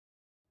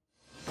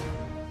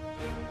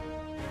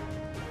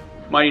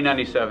Mighty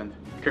 97th,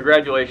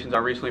 congratulations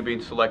on recently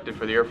being selected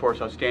for the Air Force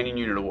Outstanding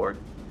Unit Award.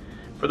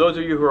 For those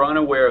of you who are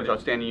unaware of the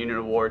Outstanding Unit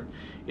Award,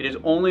 it is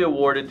only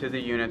awarded to the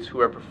units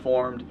who have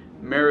performed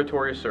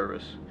meritorious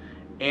service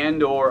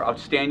and/or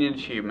outstanding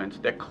achievements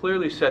that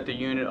clearly set the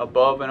unit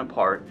above and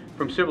apart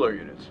from similar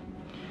units.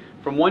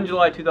 From 1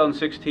 July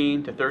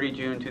 2016 to 30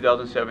 June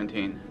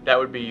 2017, that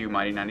would be you,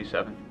 Mighty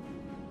 97.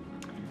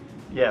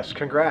 Yes,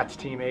 congrats,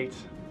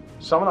 teammates.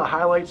 Some of the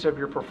highlights of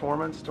your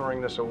performance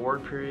during this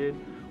award period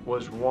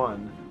was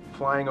 1,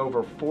 flying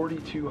over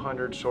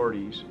 4,200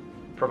 sorties,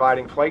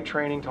 providing flight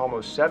training to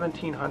almost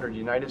 1,700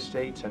 United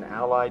States and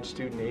Allied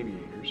student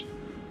aviators.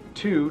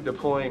 2,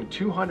 deploying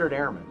 200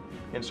 airmen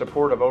in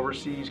support of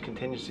overseas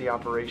contingency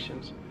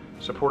operations,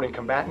 supporting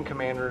combatant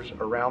commanders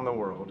around the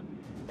world.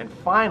 And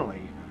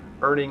finally,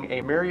 earning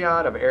a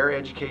myriad of Air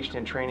Education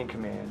and Training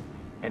Command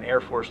and Air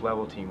Force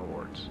Level Team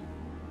Awards.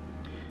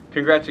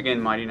 Congrats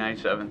again, Mighty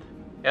 97th.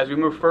 As we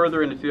move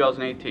further into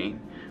 2018,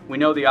 we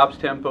know the ops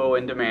tempo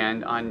and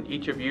demand on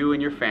each of you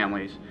and your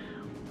families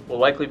will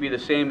likely be the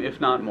same,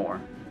 if not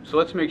more. So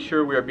let's make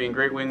sure we are being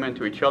great wingmen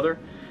to each other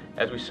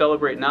as we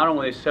celebrate not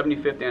only the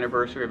 75th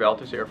anniversary of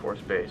Altus Air Force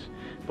Base,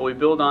 but we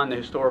build on the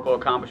historical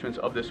accomplishments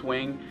of this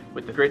wing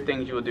with the great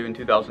things you will do in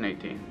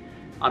 2018.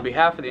 On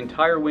behalf of the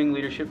entire wing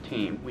leadership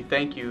team, we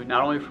thank you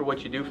not only for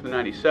what you do for the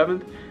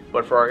 97th,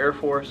 but for our Air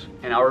Force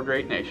and our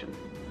great nation.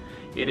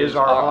 It is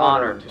our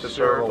honor to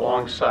serve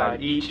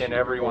alongside each and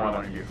every one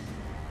of you.